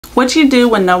What you do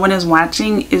when no one is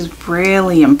watching is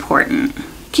really important.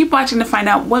 Keep watching to find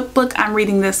out what book I'm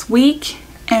reading this week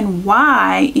and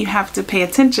why you have to pay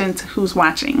attention to who's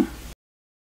watching.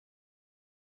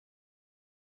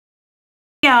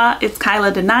 Hey y'all, it's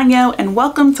Kyla Denanyoh and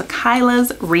welcome to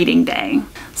Kyla's Reading Day.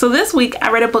 So this week I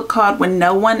read a book called When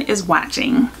No One Is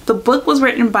Watching. The book was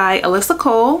written by Alyssa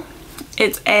Cole.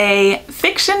 It's a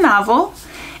fiction novel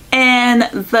and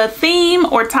the theme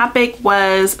or topic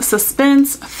was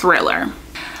suspense thriller.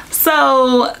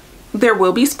 So there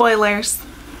will be spoilers.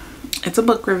 It's a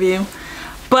book review.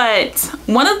 But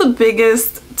one of the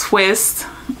biggest twists,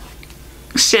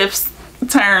 shifts,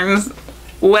 turns,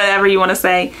 whatever you want to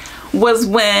say, was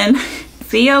when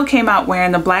Theo came out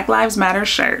wearing the Black Lives Matter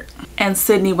shirt and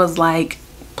Sydney was like,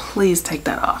 please take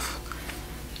that off.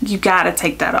 You gotta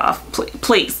take that off.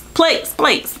 Please, please,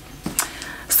 please.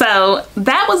 So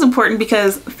that was important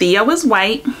because Theo is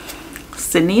white,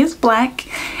 Sydney is black,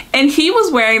 and he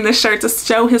was wearing this shirt to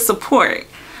show his support.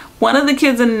 One of the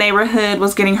kids in the neighborhood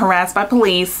was getting harassed by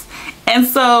police, and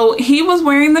so he was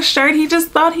wearing the shirt. He just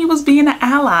thought he was being an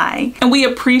ally, and we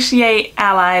appreciate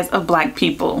allies of black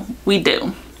people. We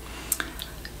do.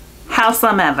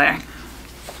 Howsomever,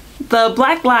 the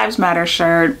Black Lives Matter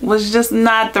shirt was just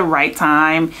not the right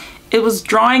time. It was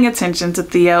drawing attention to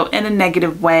Theo in a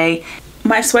negative way.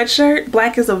 My sweatshirt,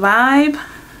 Black is a Vibe,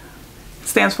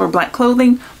 stands for black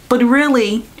clothing, but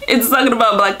really it's talking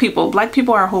about black people. Black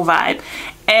people are a whole vibe,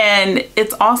 and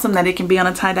it's awesome that it can be on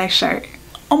a tie-dye shirt.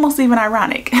 Almost even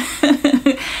ironic.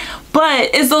 But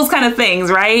it's those kind of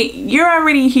things, right? You're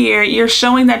already here, you're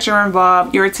showing that you're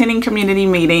involved, you're attending community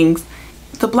meetings.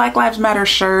 The Black Lives Matter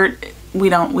shirt, we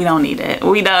don't need it.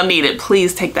 We don't need it.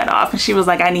 Please take that off. And she was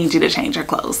like, I need you to change your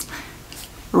clothes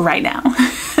right now.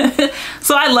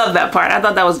 So I love that part. I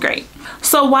thought that was great.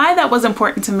 So why that was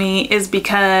important to me is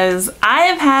because I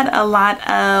have had a lot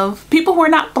of people who are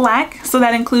not black, so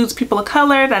that includes people of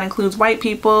color, that includes white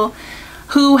people,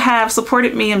 who have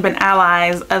supported me and been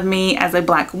allies of me as a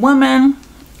black woman.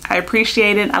 I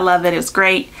appreciate it. I love it. It's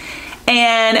great.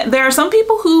 And there are some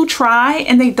people who try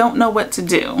and they don't know what to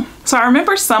do. So I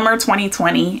remember summer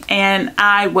 2020 and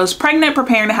I was pregnant,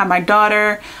 preparing to have my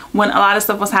daughter when a lot of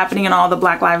stuff was happening in all the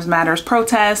Black Lives Matters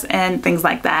protests and things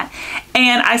like that.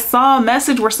 And I saw a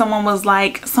message where someone was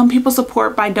like, some people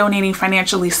support by donating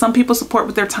financially, some people support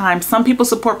with their time, some people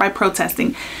support by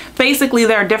protesting. Basically,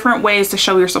 there are different ways to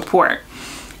show your support.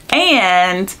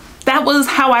 And that was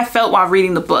how I felt while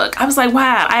reading the book. I was like,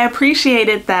 wow, I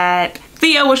appreciated that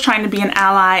Theo was trying to be an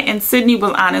ally and Sydney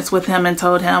was honest with him and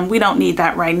told him, we don't need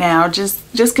that right now.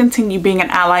 Just continue being an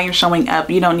ally and showing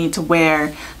up. You don't need to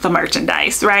wear the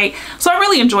merchandise, right? So I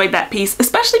really enjoyed that piece,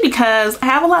 especially because I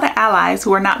have a lot of allies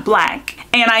who are not black.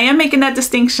 And I am making that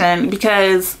distinction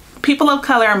because people of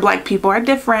color and black people are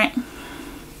different.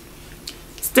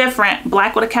 It's different.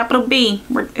 Black with a capital B.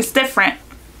 It's different.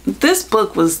 This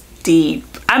book was deep.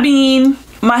 I mean,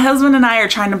 my husband and I are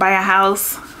trying to buy a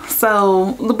house.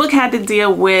 So the book had to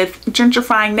deal with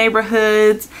gentrifying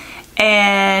neighborhoods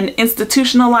and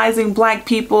institutionalizing black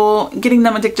people, getting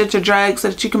them addicted to drugs so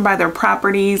that you can buy their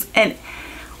properties. And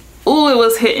ooh, it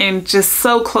was hitting just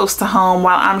so close to home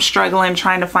while I'm struggling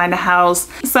trying to find a house.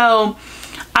 So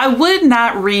I would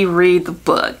not reread the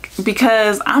book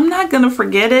because I'm not gonna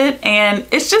forget it, and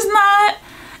it's just not.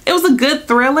 It was a good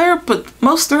thriller, but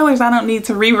most thrillers I don't need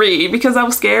to reread because I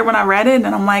was scared when I read it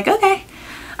and I'm like, okay.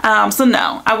 So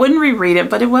no, I wouldn't reread it,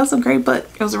 but it was a great book.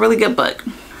 It was a really good book.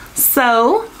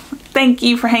 So thank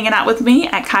you for hanging out with me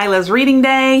at Kyla's Reading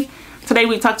Day. Today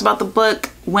we talked about the book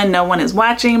When No One Is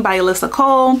Watching by Alyssa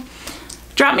Cole.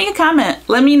 Drop me a comment.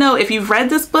 Let me know if you've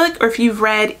read this book or if you've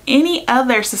read any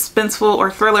other suspenseful or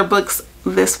thriller books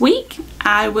this week.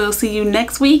 I will see you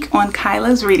next week on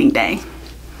Kyla's Reading Day.